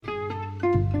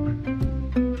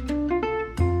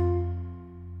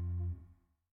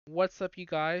What's up, you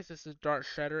guys? This is Dart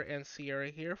Shredder and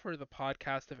Ciera here for the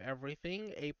podcast of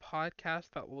everything, a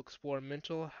podcast that will explore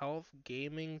mental health,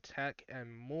 gaming, tech,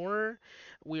 and more.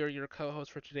 We are your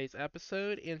co-hosts for today's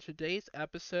episode. In today's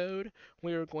episode,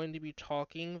 we are going to be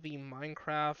talking the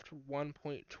Minecraft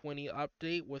 1.20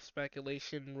 update with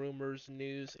speculation, rumors,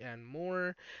 news, and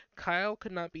more. Kyle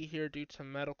could not be here due to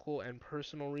medical and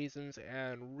personal reasons,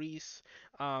 and Reese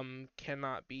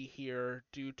cannot be here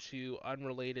due to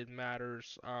unrelated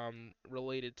matters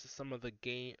related to some of the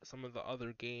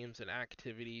other games and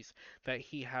activities that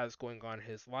he has going on in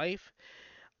his life.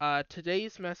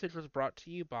 Today's message was brought to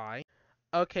you by.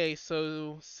 Okay,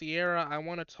 so Sierra, I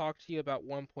want to talk to you about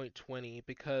 1.20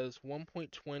 because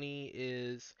 1.20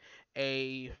 is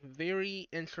a very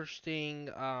interesting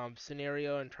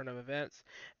scenario in turn of events,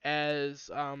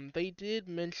 as they did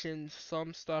mention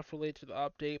some stuff related to the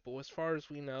update, but as far as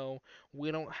we know, we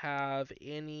don't have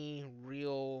any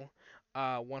real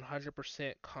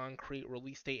 100% concrete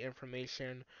release date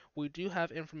information. We do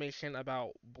have information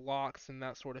about blocks and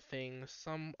that sort of thing.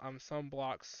 Some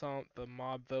blocks, some the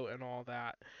mob vote and all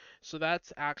that. So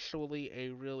that's actually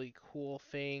a really cool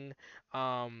thing.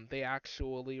 They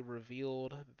actually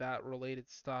revealed that related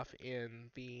stuff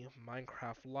in the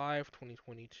Minecraft Live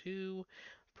 2022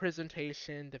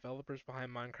 presentation. Developers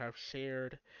behind Minecraft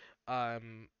shared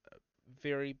um,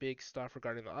 very big stuff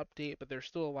regarding the update, but there's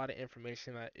still a lot of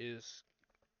information that is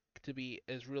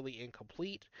really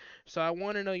incomplete. So I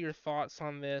want to know your thoughts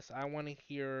on this. I want to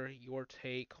hear your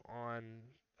take on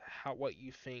how what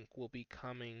you think will be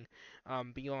coming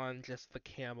beyond just the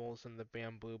camels and the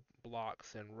bamboo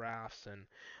blocks and rafts and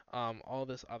all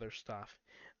this other stuff.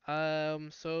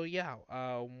 So yeah,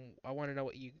 I want to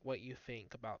know what you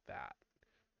think about that.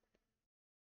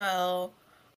 Well,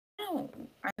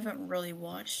 I haven't really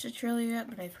watched the trailer yet,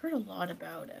 but I've heard a lot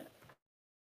about it.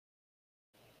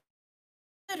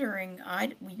 Considering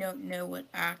we don't know what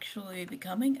actually be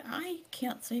coming, I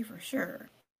can't say for sure.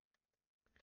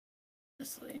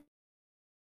 Honestly,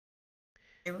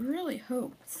 I really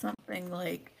hope something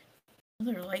like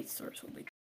another light source will be.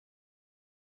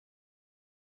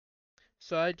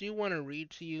 So I do want to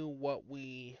read to you what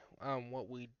we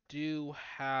do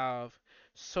have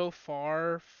so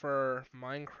far for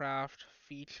Minecraft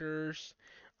features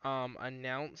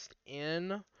announced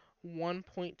in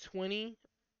 1.20,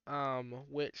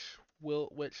 which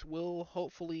will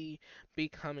hopefully be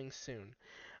coming soon.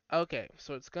 Okay,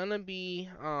 so it's gonna be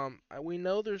we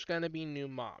know there's gonna be new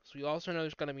mobs. We also know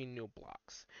there's gonna be new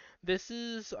blocks. This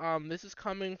is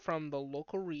coming from the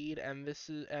local read, and this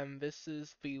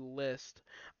is the list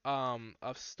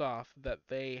of stuff that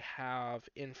they have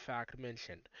in fact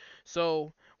mentioned.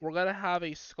 So we're gonna have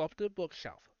a sculpted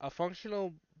bookshelf, a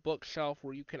functional bookshelf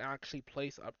where you can actually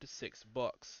place up to 6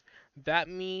 books. That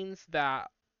means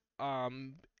that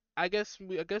um I guess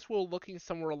we're looking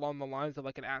somewhere along the lines of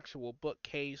like an actual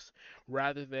bookcase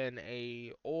rather than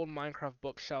a old Minecraft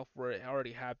bookshelf where it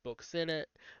already had books in it.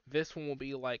 This one will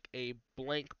be like a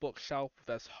blank bookshelf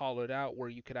that's hollowed out where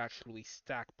you could actually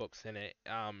stack books in it,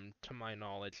 to my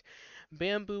knowledge.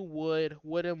 Bamboo wood,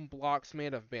 wooden blocks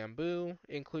made of bamboo,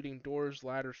 including doors,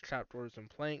 ladders, trapdoors, and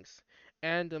planks,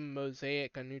 and a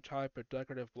mosaic, a new type of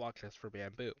decorative block just for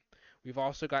bamboo. We've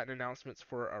also gotten announcements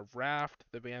for a raft,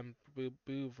 the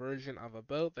bamboo version of a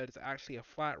boat that is actually a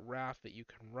flat raft that you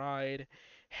can ride.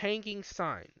 Hanging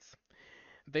signs.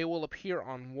 They will appear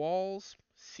on walls,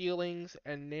 ceilings,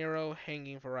 and narrow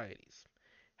hanging varieties.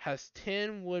 Has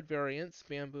 10 wood variants: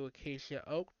 bamboo, acacia,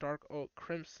 oak, dark oak,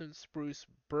 crimson, spruce,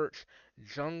 birch,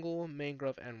 jungle,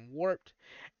 mangrove, and warped.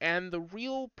 And the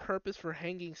real purpose for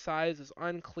hanging size is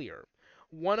unclear.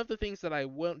 One of the things that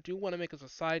do want to make as a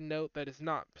side note that is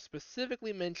not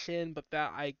specifically mentioned, but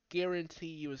that I guarantee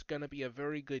you is going to be a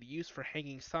very good use for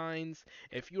hanging signs.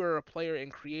 If you are a player in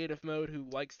creative mode who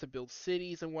likes to build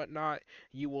cities and whatnot,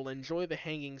 you will enjoy the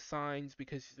hanging signs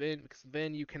because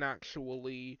then you can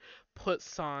actually put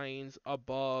signs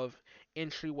above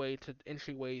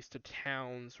entryways to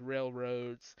towns,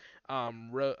 railroads,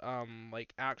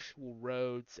 like actual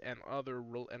roads and other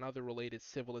related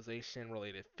civilization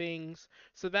related things.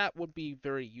 So that would be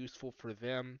very useful for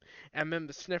them. And then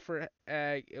the sniffer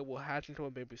egg, it will hatch into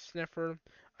a baby sniffer,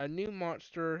 a new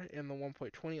monster in the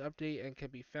 1.20 update, and can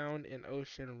be found in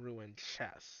ocean ruin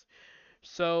chests.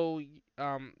 So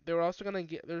they're also gonna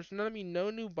get there's gonna be no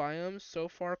new biomes so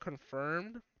far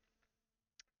confirmed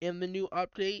in the new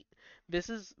update. This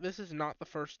is not the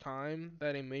first time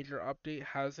that a major update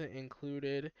hasn't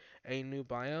included a new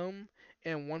biome.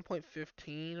 In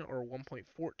 1.15 or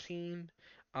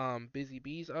 1.14, Busy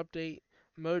Bees update,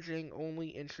 Mojang only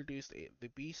introduced the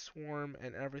bee swarm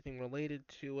and everything related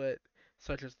to it.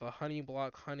 such as the honey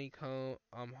block, honeycomb,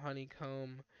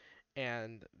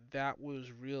 and that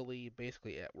was really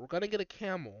basically it. We're gonna get a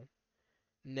camel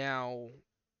now.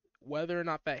 Whether or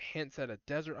not that hints at a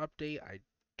desert update, I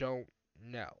don't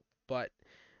know. But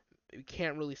we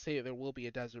can't really say that there will be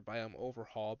a desert biome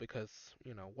overhaul because,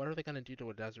 what are they gonna do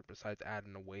to a desert besides add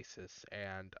an oasis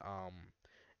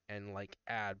and like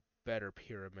add better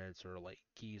pyramids or like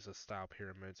Giza style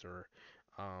pyramids or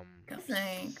I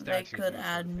think they statues could and that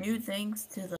sort add of new thing. things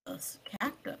to the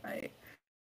cacti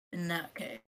in that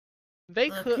case. They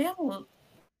The could, camel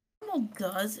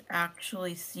does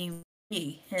actually seem to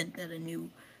hint at a new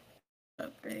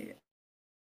update, at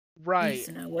right, least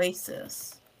an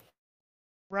oasis.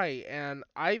 right, and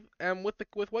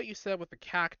with what you said with the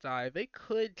cacti, they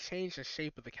could change the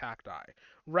shape of the cacti.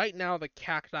 Right now, the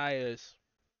cacti is,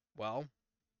 well,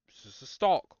 it's just a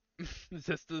stalk. It's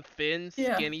just a thin,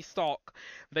 Yeah, skinny stalk.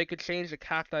 They could change the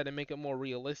cacti to make it more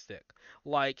realistic.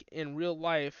 Like in real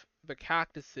life, the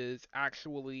cactuses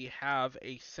actually have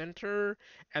a center,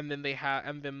 and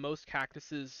then most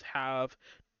cactuses have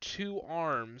two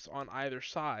arms on either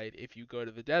side if you go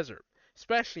to the desert,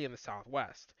 especially in the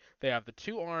southwest. They have the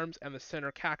two arms and the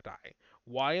center cacti.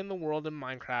 Why in the world in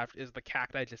Minecraft is the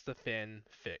cacti just a thin,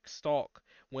 thick stalk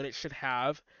when it should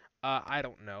have I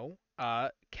don't know,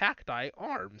 cacti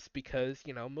arms because,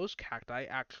 most cacti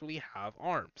actually have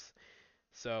arms.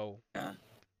 So, yeah.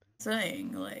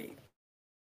 Saying like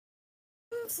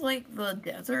seems like the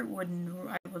desert would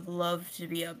I would love to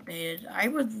be updated. I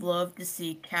would love to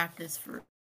see cactus fruit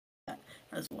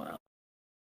as well.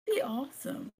 It'd be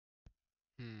awesome.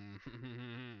 hmm.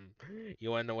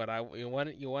 You want to know what I you want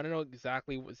to know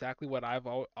exactly what I've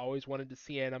always wanted to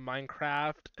see in a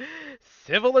Minecraft But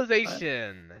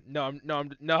civilization. No,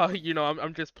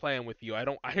 I'm just playing with you.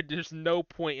 There's no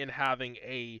point in having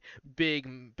a big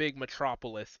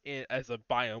metropolis as a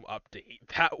biome update.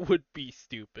 That would be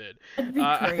stupid. that'd be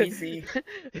Uh, crazy.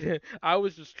 I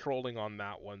was just trolling on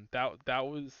that one. That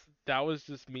was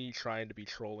just me trying to be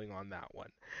trolling on that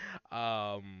one.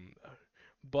 Um,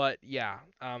 but yeah,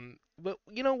 but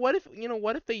what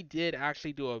if they did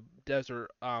actually do a desert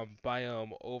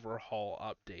biome overhaul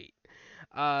update?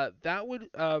 That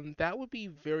would be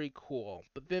very cool.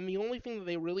 But then the only thing that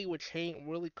they really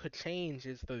could change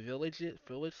is the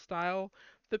village style,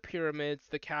 the pyramids,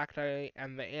 the cacti,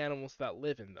 and the animals that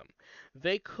live in them.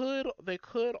 They could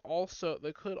also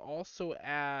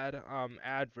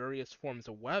add various forms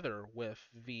of weather with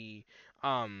the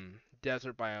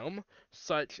desert biome,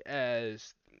 such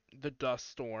as the dust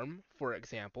storm, for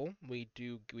example. We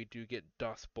do get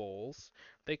dust bowls.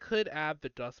 They could add the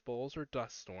dust bowls or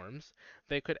dust storms.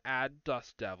 They could add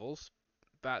dust devils.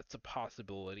 That's a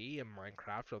possibility in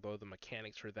Minecraft, although the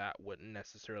mechanics for that wouldn't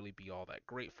necessarily be all that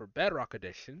great for Bedrock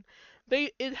Edition.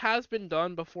 It has been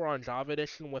done before on Java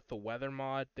Edition with the weather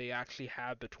mod. They actually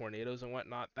had the tornadoes and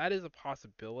whatnot. That is a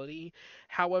possibility.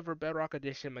 However, Bedrock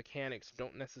Edition mechanics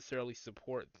don't necessarily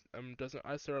support doesn't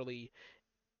necessarily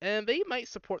and they might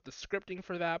support the scripting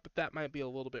for that, but that might be a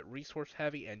little bit resource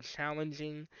heavy and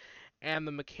challenging, and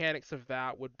the mechanics of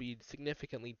that would be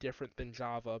significantly different than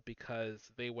Java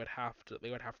because they would have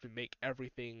to make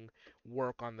everything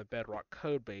work on the Bedrock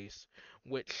code base,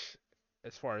 which,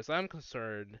 as far as I'm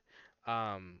concerned,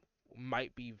 um,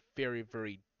 might be very,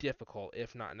 very difficult,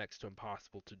 if not next to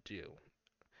impossible to do.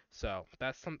 So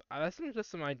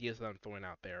just some ideas that I'm throwing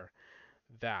out there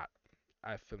that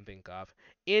I can think of.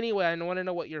 Anyway, I want to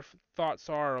know what your thoughts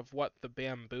are of what the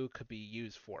bamboo could be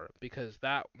used for, because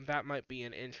that might be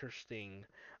an interesting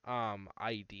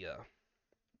idea.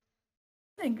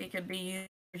 I think it could be used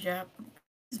for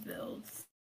Japanese builds.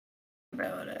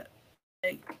 About it,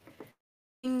 like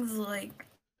things like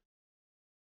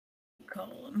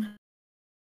call them.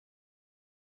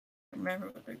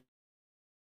 Remember what they're.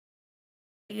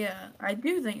 Yeah, I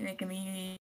do think they can be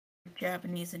used for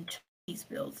Japanese and Chinese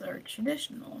builds that are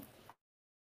traditional.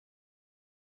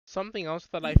 Something else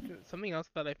that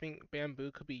I think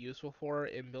bamboo could be useful for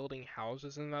in building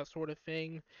houses and that sort of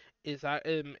thing is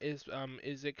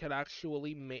it could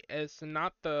actually make it's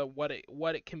not the what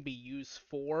it can be used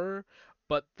for,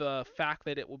 but the fact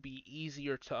that it will be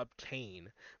easier to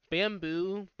obtain.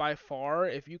 Bamboo by far,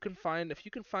 if you can find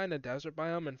a desert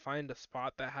biome and find a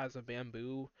spot that has a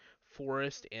bamboo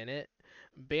forest in it,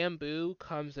 Bamboo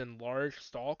comes in large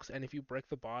stalks, and if you break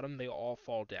the bottom, they all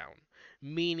fall down.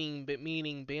 Meaning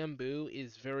bamboo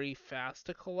is very fast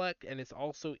to collect, and it's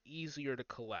also easier to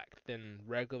collect than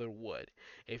regular wood.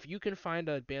 If you can find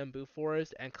a bamboo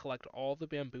forest and collect all the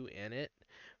bamboo in it,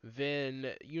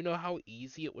 then you know how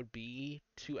easy it would be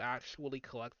to actually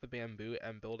collect the bamboo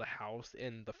and build a house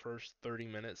in the first 30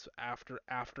 minutes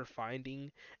after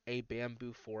finding a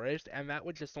bamboo forest, and that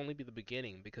would just only be the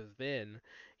beginning, because then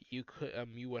you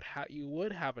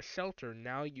would have a shelter.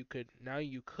 Now you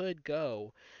could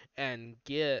go and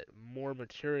get more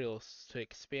materials to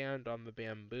expand on the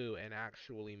bamboo and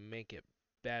actually make it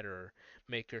better,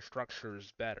 make your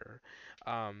structures better.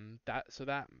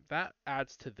 That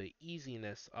adds to the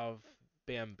easiness of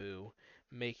bamboo,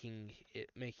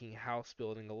 making house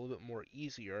building a little bit more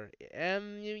easier.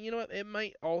 And you know what? It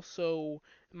might also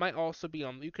be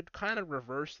on. You could kind of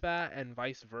reverse that and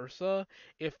vice versa.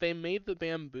 If they made the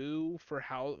bamboo for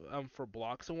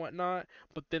blocks and whatnot,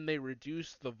 but then they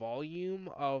reduce the volume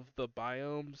of the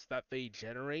biomes that they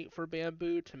generate for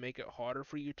bamboo to make it harder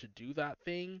for you to do that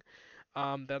thing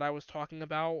that I was talking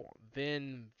about,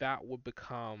 then that would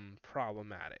become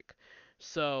problematic.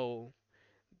 So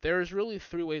there's really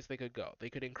three ways they could go. They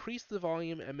could increase the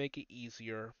volume and make it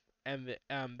easier, and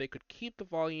they could keep the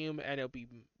volume and it'll be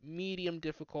medium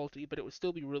difficulty, but it would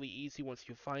still be really easy once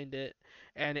you find it,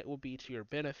 and it will be to your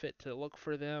benefit to look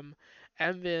for them.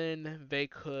 And then they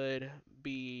could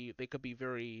be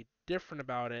very different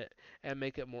about it and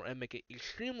make it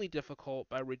extremely difficult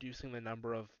by reducing the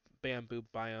number of bamboo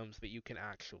biomes that you can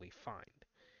actually find.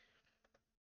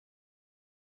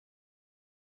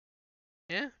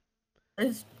 Yeah,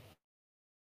 It's,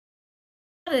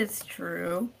 that is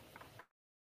true.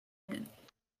 I didn't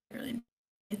really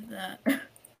need that.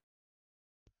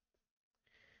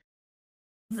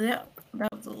 That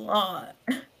was a lot.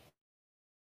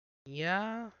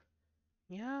 yeah,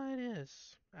 yeah, it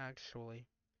is actually.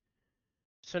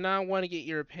 So now I want to get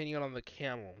your opinion on the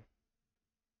camel.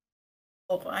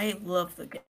 Oh, I love the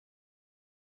game.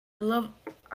 I love.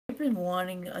 I've been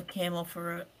wanting a camel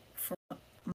for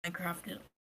Minecraft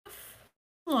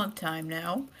a long time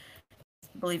now.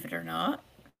 Believe it or not,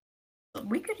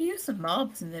 we could use some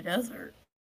mobs in the desert.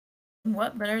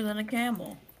 What better than a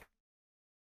camel?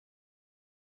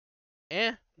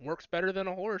 Works better than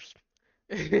a horse.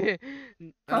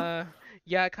 Huh? uh,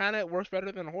 yeah, it kind of works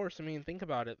better than a horse. I mean, think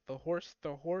about it.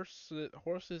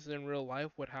 Horses in real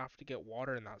life would have to get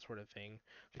water and that sort of thing.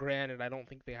 Granted, I don't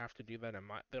think they don't have to do that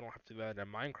in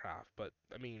Minecraft. But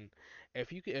I mean, if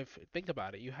think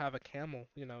about it, you have a camel.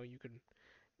 You could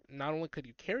not only could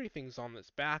you carry things on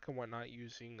its back and whatnot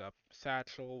using a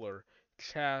satchel or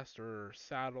chest or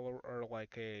saddle or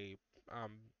like a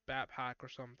um, backpack or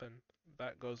something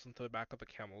that goes into the back of the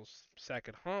camel's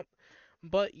second hump,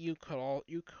 but you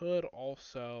could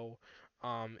also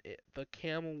the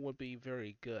camel would be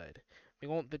very good.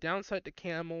 The downside to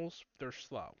camels, they're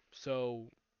slow. So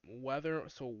whether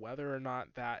or not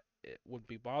that it would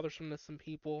be bothersome to some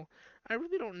people, I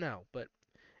really don't know. But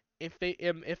if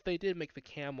they did make the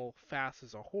camel fast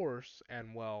as a horse,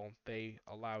 and well, they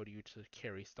allowed you to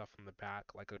carry stuff on the back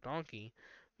like a donkey,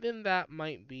 then that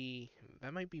might be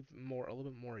more a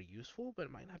little bit more useful, but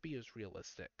it might not be as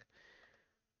realistic.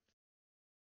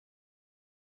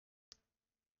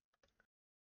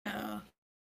 Yeah,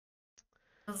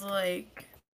 I was like,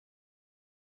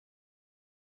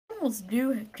 camels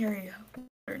do carry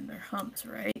water in their humps,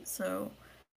 right? So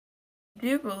I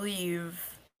do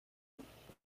believe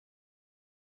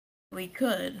we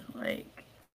could like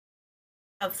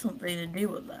have something to do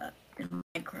with that in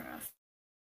Minecraft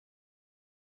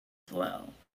as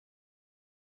well.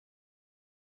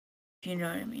 If you know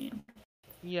what I mean?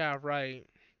 Yeah, right.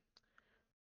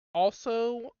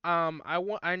 Also,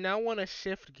 I now want to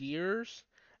shift gears,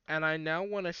 and I now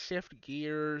want to shift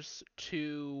gears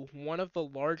to one of the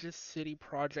largest city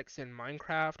projects in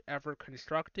Minecraft ever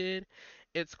constructed.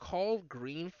 It's called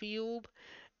Greenfield,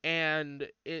 and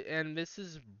this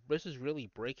is really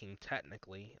breaking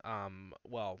technically.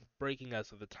 Well, breaking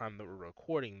as of the time that we're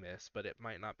recording this, but it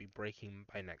might not be breaking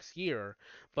by next year.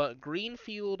 But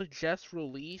Greenfield just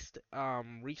released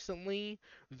recently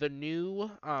the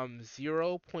new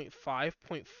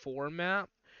 0.5.4 map,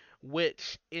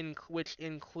 which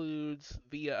includes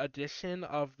the addition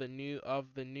of the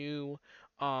new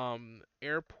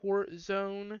airport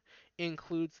zone,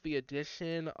 includes the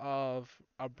addition of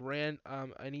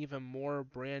an even more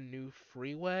brand new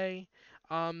freeway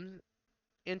um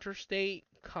interstate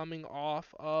coming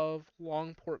off of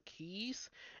Longport Keys,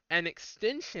 an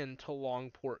extension to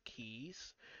Longport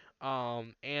Keys,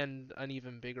 and an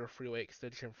even bigger freeway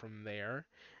extension from there.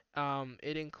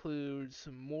 It includes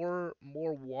more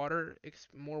water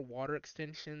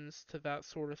extensions to that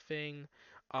sort of thing.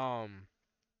 Um,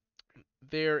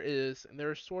 there's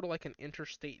sort of like an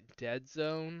interstate dead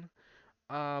zone.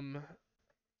 Um,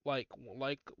 like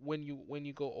when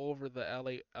you go over the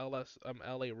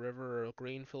LA River or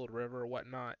Greenfield River or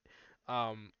whatnot,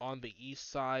 on the east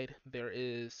side there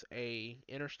is a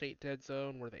interstate dead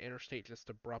zone where the interstate just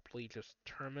abruptly just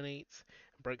terminates,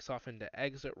 breaks off into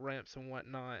exit ramps and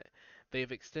whatnot.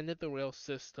 They've extended the rail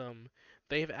system.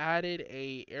 They've added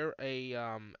a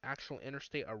actual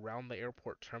interstate around the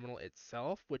airport terminal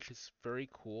itself, which is very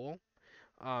cool,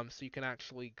 so you can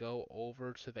actually go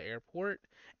over to the airport.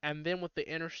 And then with the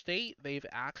interstate, they've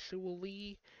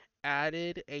actually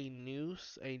added a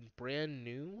brand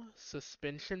new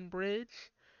suspension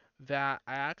bridge that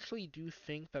I actually do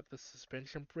think that the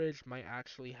suspension bridge might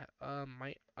actually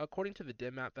might, according to the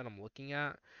dim map that I'm looking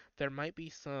at, there might be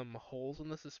some holes in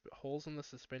the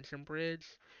suspension bridge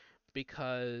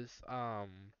because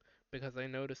because I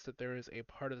noticed that there is a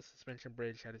part of the suspension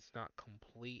bridge that is not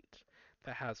complete,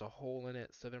 that has a hole in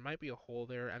it. So there might be a hole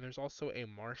there, and there's also a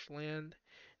marshland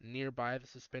nearby the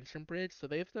suspension bridge. So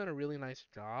they've done a really nice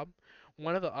job.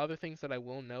 One of the other things that I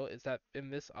will note is that in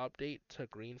this update to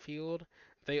Greenfield,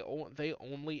 they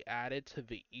only added to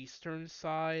the eastern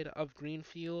side of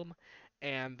Greenfield,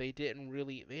 and they didn't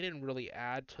really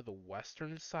add to the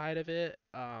western side of it.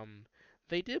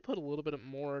 They did put a little bit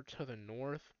more to the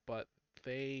north, but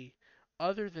they,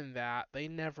 other than that, they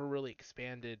never really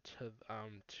expanded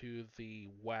to the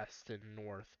west and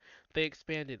north. They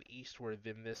expanded eastward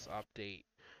in this update.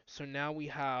 So now we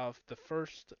have the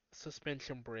first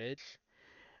suspension bridge,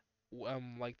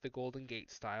 like the Golden Gate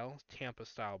style, Tampa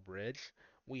style bridge.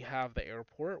 We have the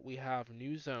airport. We have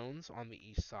new zones on the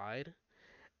east side,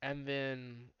 and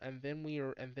then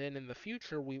in the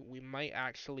future we might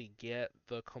actually get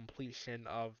the completion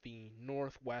of the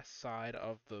northwest side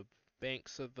of the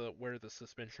banks of the where the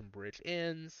suspension bridge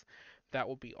ends. That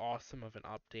would be awesome of an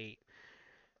update.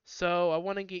 So I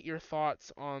want to get your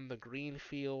thoughts on the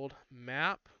Greenfield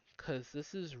map, because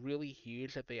this is really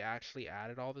huge that they actually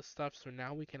added all this stuff. So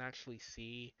now we can actually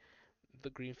see the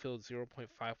Greenfield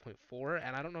 0.5.4,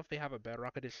 and I don't know if they have a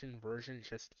Bedrock Edition version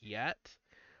just yet,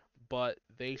 but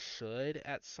they should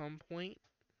at some point.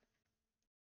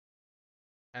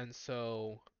 And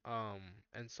so,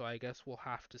 I guess we'll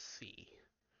have to see.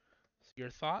 Your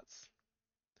thoughts?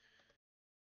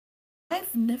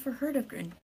 I've never heard of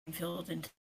Greenfield until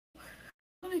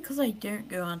because I don't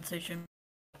go on social media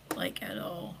like at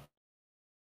all.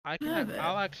 Have it.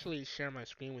 I'll actually share my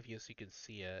screen with you so you can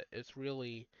see it. It's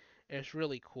really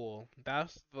cool.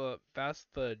 That's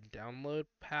the download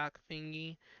pack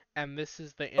thingy, and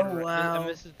Oh wow.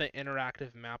 this is the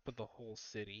interactive map of the whole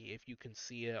city. If you can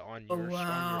see it Oh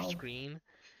on your wow. screen,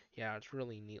 yeah, it's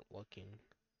really neat looking.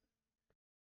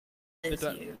 The Is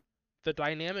di you. the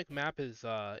dynamic map is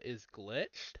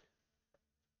glitched.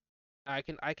 I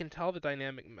can tell the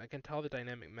dynamic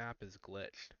map is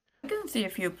glitched. I can see a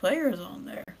few players on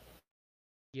there.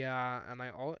 Yeah, and I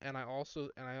also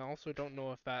don't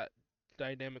know if that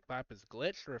dynamic map is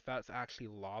glitched or if that's actually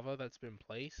lava that's been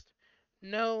placed.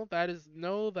 No, that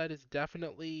is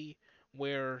definitely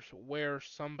where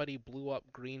somebody blew up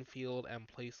Greenfield and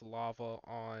placed lava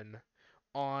on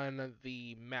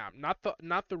the map. Not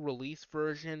the release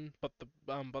version, but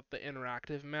the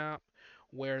interactive map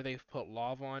where they've put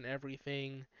lava on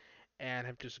everything and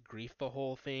have just griefed the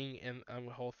whole thing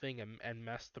and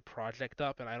messed the project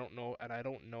up, and I don't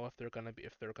know if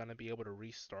they're gonna be able to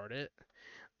restart it.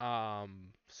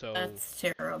 Um so That's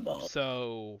terrible.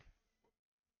 so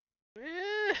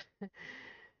eh,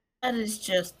 That is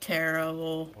just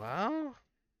terrible. well,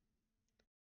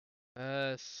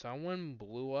 someone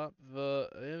blew up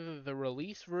the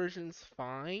release version's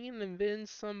fine, and then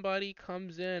somebody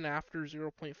comes in after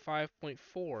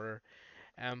 0.5.4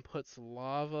 and puts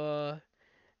lava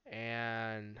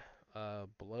and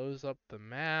blows up the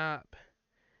map.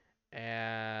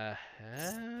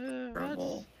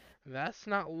 Terrible. That's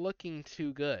not looking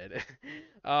too good.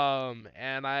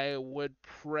 And I would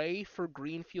pray for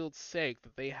Greenfield's sake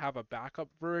that they have a backup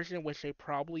version, which they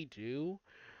probably do.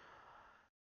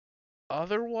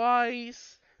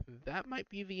 Otherwise, that might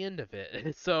be the end of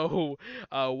it. So,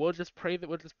 we'll just pray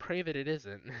that it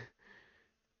isn't.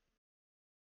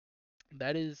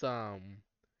 That is that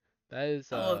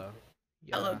is That look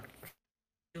that yeah. looked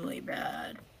really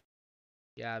bad.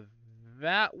 Yeah,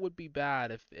 that would be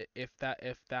bad if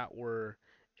that were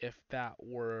that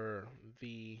were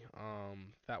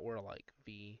like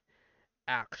the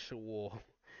actual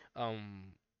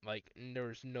um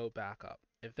there's no backup.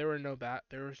 If there was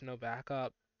no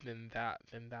backup, then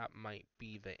that might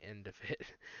be the end of it.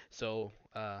 So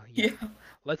yeah, Yeah,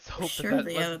 let's I'm hope that sure that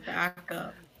they let's. have a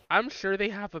backup. I'm sure they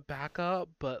have a backup,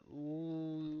 but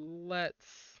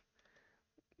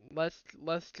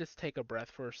let's just take a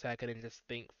breath for a second and just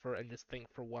think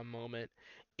for one moment.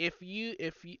 If you,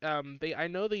 they I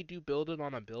know they do build it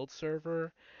on a build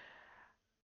server,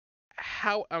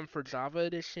 how for Java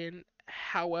Edition.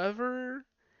 However,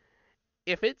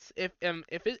 if it's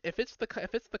the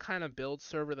kind of build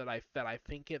server that I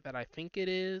think it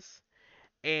is,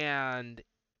 and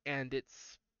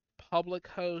it's public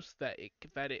host that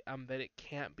it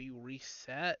can't be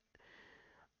reset,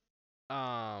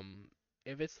 um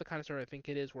if it's the kind of server I think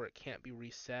it is where it can't be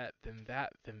reset, then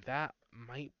that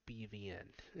might be the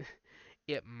end.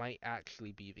 It might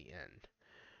actually be the end.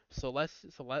 So let's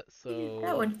so let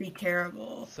That so would be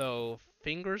terrible. so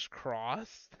fingers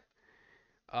crossed.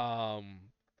 Um,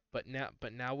 but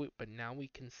now we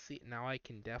can see, now I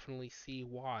can definitely see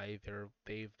why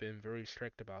they've been very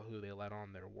strict about who they let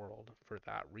on their world for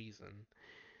that reason.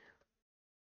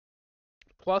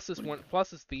 Plus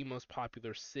it's the most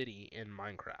popular city in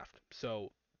Minecraft.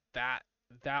 So that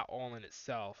that all in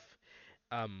itself,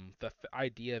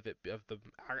 idea of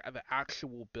the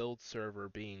actual build server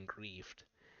being griefed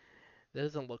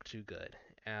doesn't look too good.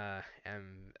 And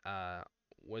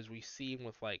was we seen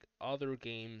with like other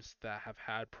games that have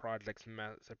had projects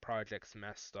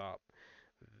messed up,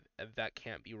 that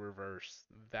can't be reversed.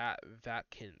 That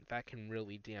can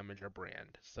really damage a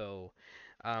brand. So,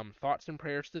 thoughts and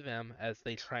prayers to them as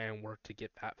they try and work to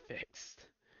get that fixed.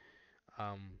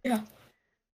 Um, Yeah,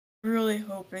 really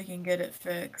hope they can get it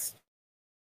fixed.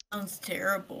 Sounds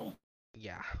terrible.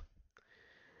 yeah.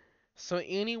 So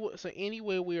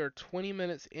anyway, we are 20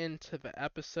 minutes into the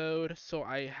episode. So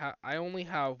I only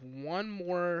have one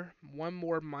more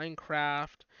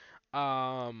Minecraft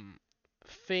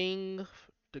thing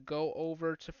to go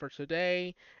over to for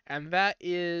today, and that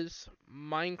is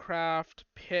Minecraft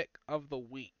pick of the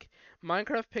week.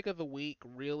 Minecraft pick of the week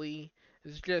really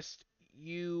is just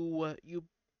you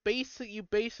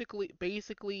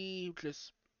basically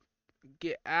just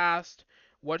get asked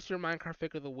what's your Minecraft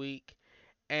pick of the week,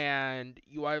 and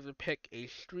you either pick a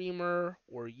streamer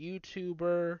or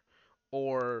YouTuber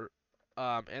or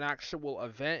an actual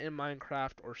event in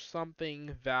Minecraft or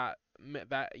something that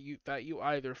you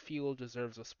either feel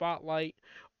deserves a spotlight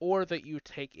or that you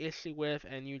take issue with,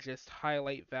 and you just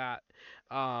highlight that,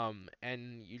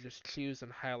 and you just choose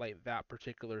and highlight that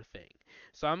particular thing.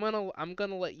 So I'm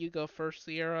gonna let you go first,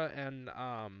 Sierra, and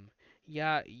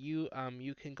yeah, you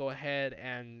can go ahead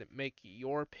and make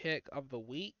your pick of the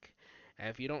week. And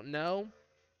if you don't know,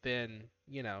 then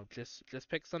just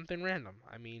pick something random.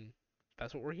 I mean,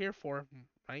 that's what we're here for,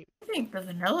 right? I think the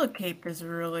vanilla cape is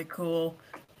really cool.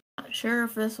 Not sure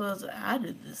if this was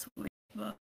added this week,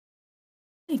 but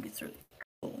I think it's really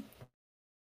cool.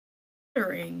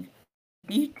 Considering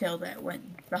the detail that went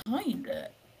behind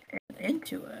it and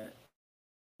into it.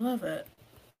 Love it.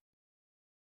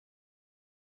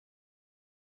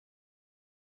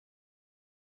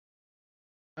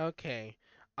 Okay.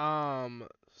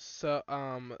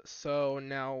 So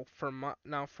now for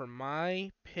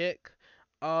my pick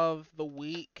of the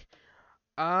week.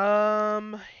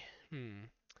 Um. Hmm.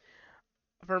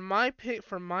 For my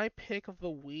pick of the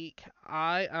week,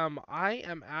 I'm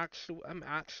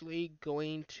actually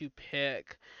going to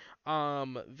pick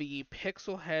the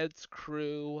Pixel Heads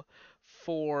crew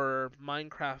for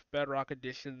Minecraft Bedrock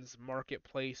Edition's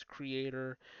marketplace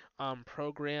creator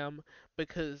program,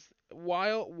 because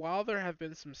while there have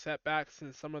been some setbacks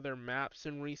in some of their maps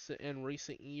in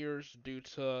recent years due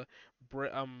to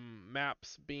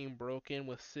maps being broken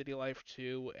with City Life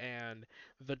 2 and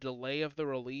the delay of the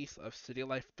release of City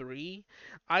Life 3,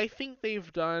 I think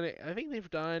they've done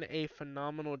a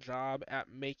phenomenal job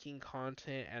at making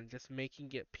content and just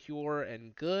making it pure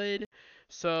and good.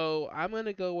 So I'm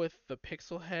gonna go with the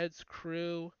Pixel Heads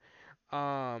crew,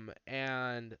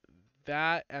 and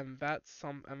that's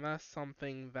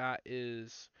something that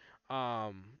is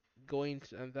um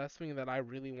that's something that I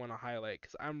really want to highlight,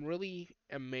 because I'm really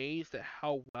amazed at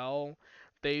how well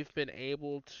they've been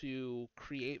able to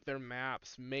create their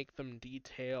maps, make them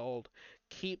detailed,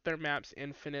 keep their maps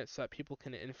infinite so that people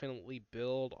can infinitely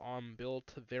build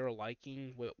to their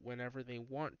liking whenever they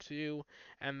want to,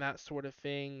 and that sort of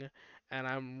thing. And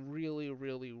I'm really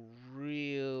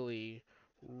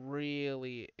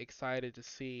excited to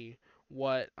see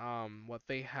what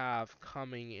they have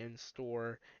coming in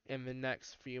store in the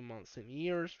next few months and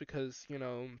years, because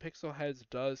Pixel Heads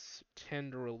does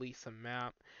tend to release a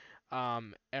map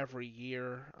every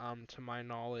year, to my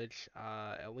knowledge,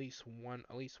 at least one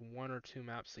or two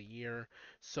maps a year.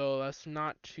 So that's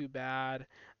not too bad.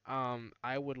 And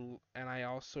I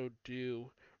also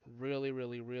do really,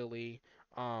 really, really,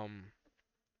 um,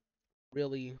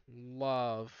 really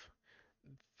love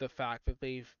the fact that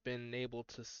they've been able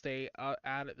to stay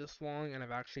at it this long and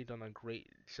have actually done a great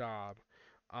job,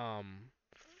 um,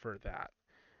 for that.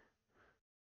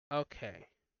 Okay.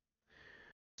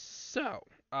 So,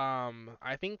 I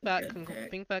Good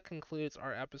think that concludes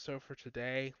our episode for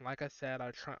today. Like I said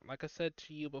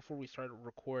to you before we started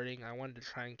recording, I wanted to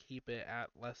try and keep it at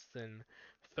less than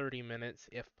 30 minutes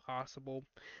if possible.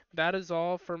 That is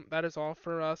all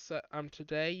for us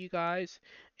today, you guys.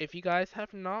 If you guys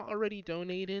have not already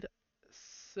donated,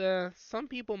 some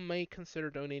people may consider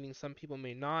donating, some people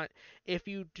may not. If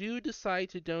you do decide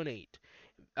to donate,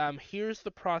 here's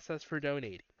the process for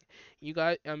donating.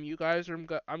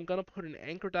 I'm gonna put an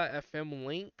Anchor.fm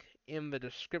link in the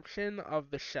description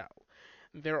of the show.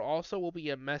 There also will be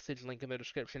a message link in the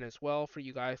description as well for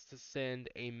you guys to send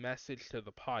a message to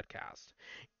the podcast.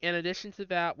 In addition to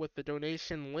that, with the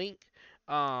donation link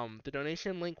will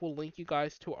link you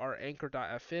guys to our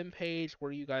Anchor.fm page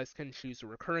where you guys can choose a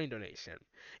recurring donation.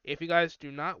 If you guys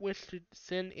do not wish to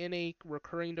send in a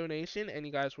recurring donation and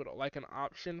you guys would like an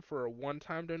option for a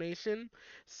one-time donation,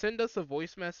 send us a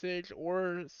voice message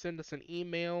or send us an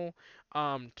email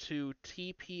to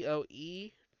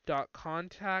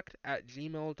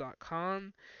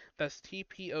tpoe.contact@gmail.com. That's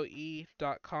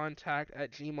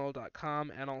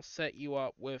tpoe.contact@gmail.com, and I'll set you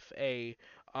up with a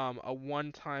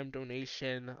one-time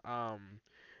donation.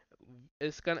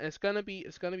 It's gonna be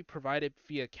provided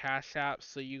via Cash App,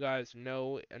 so you guys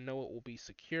know it will be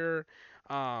secure.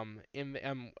 With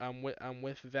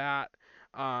that,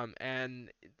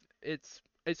 and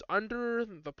it's under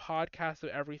the podcast of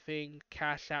everything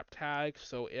Cash App tag,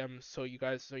 so you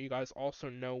guys also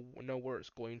know where it's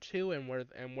going to and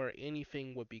where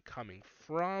anything would be coming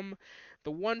from. The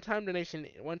one-time donation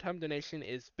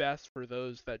is best for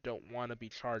those that don't want to be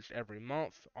charged every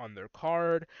month on their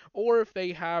card, or if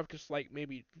they have just like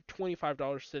maybe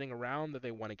 $25 sitting around that they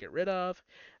want to get rid of,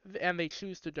 and they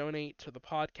choose to donate to the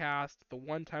podcast. The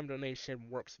one-time donation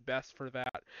works best for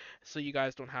that, so you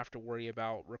guys don't have to worry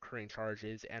about recurring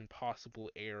charges and possible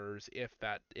errors if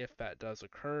that does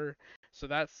occur. So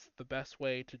that's the best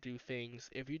way to do things.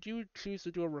 If you do choose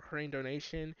to do a recurring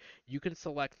donation, you can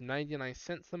select 99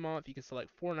 cents a month, you can select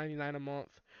 4.99 a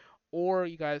month, or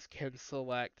you guys can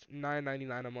select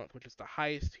 9.99 a month, which is the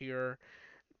highest tier.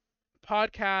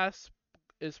 Podcast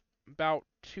is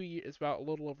is about a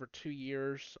little over 2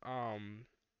 years,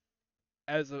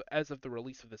 as of the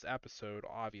release of this episode,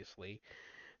 obviously.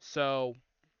 So,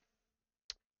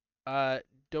 uh,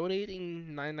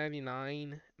 donating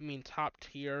 9.99, I mean top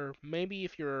tier. Maybe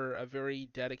if you're a very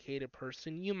dedicated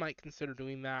person, you might consider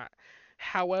doing that.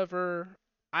 However,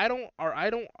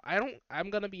 I'm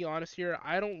gonna be honest here.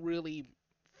 I don't really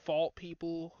fault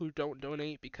people who don't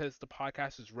donate because the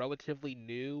podcast is relatively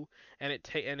new and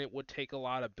it would take a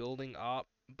lot of building up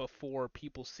before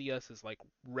people see us as like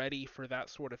ready for that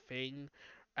sort of thing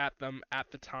at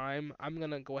the time. I'm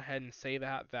gonna go ahead and say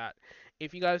that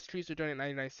if you guys choose to donate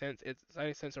 99 cents, it's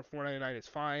 99 cents or 4.99 is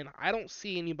fine. I don't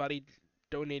see anybody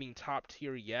donating top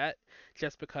tier yet,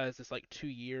 just because it's like 2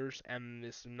 years and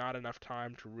it's not enough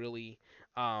time to really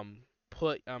um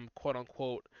put quote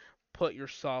unquote put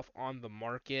yourself on the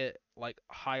market, like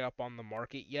high up on the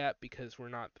market yet, because we're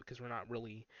not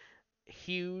really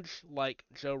huge like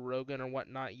Joe Rogan or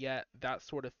whatnot yet. That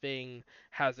sort of thing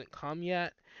hasn't come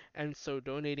yet, and so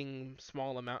donating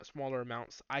smaller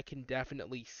amounts, I can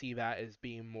definitely see that as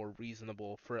being more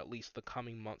reasonable for at least the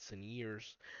coming months and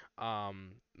years.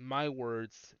 My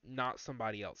words, not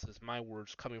somebody else's. My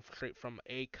words coming straight from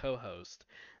a co-host.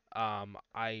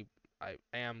 I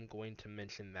am going to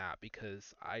mention that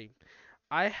because I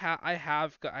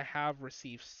have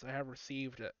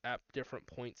received at different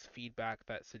points feedback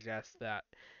that suggests that,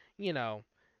 you know,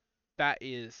 that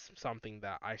is something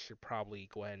that I should probably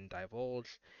go ahead and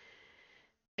divulge.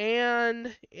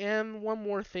 And one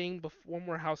more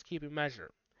housekeeping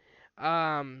measure.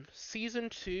 Season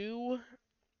 2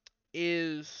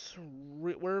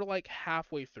 we're like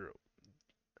halfway through.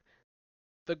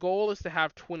 The goal is to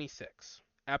have 26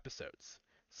 episodes,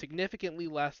 significantly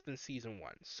less than season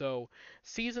 1. So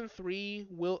season 3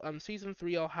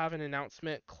 I'll have an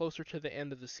announcement closer to the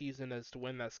end of the season as to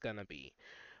when that's going to be.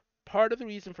 Part of the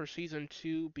reason for season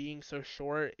 2 being so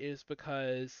short is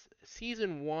because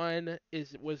season 1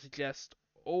 is was just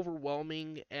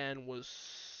overwhelming and was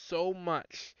so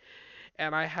much.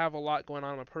 And I have a lot going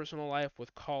on in my personal life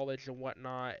with college and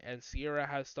whatnot, and Ciera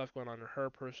has stuff going on in her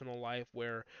personal life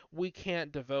where we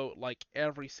can't devote like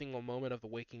every single moment of the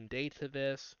waking day to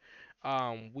this.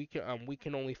 We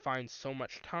can only find so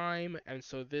much time, and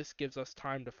so this gives us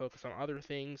time to focus on other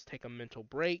things, take a mental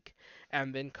break,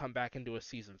 and then come back into a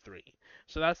season three.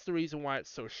 So that's the reason why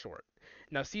it's so short.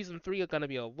 Now season three is going to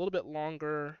be a little bit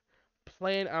longer.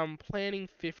 I'm planning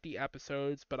 50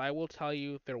 episodes, but I will tell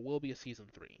you there will be a season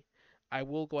three. I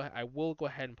will go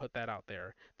ahead and put that out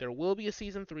there. There will be a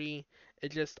season three. It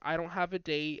just I don't have a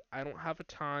date. I don't have a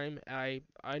time. I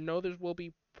know there will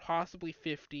be possibly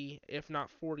 50, if not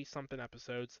 40 something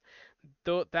episodes.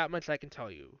 Though that much I can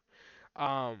tell you.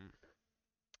 Um,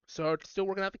 so it's still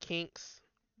working out the kinks,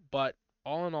 but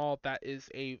all in all,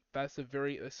 that's a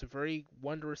very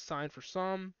wondrous sign for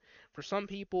some. For some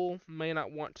people, may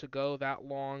not want to go that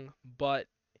long, but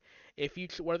if you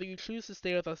whether you choose to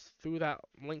stay with us through that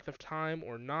length of time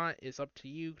or not is up to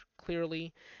you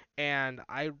clearly. And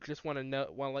I just want to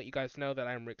let you guys know that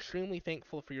I'm extremely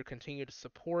thankful for your continued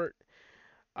support.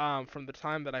 From the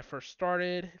time that I first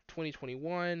started,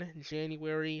 2021,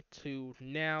 January to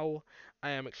now,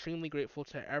 I am extremely grateful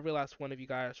to every last one of you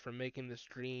guys for making this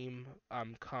dream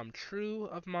come true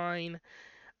of mine.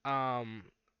 Um,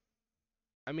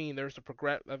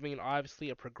 obviously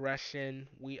a progression.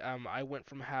 I went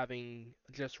from having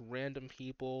just random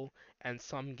people and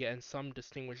some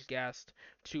distinguished guests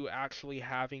to actually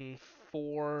having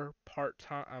four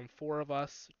of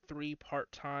us, three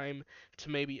part-time, to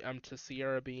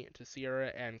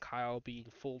Ciera and Kyle being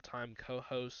full-time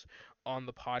co-hosts on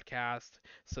the podcast.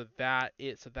 So that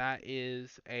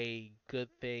is a good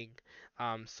thing.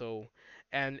 So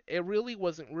and it really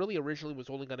wasn't really originally was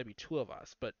only going to be two of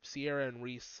us, but Ciera and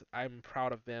Reese, I'm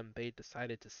proud of them. They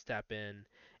decided to step in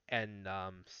and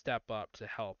step up to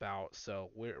help out, so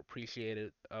we're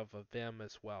appreciative of them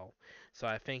as well. So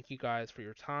I thank you guys for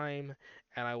your time,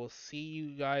 and I will see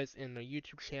you guys in the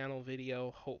YouTube channel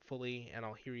video, hopefully, and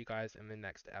I'll hear you guys in the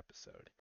next episode.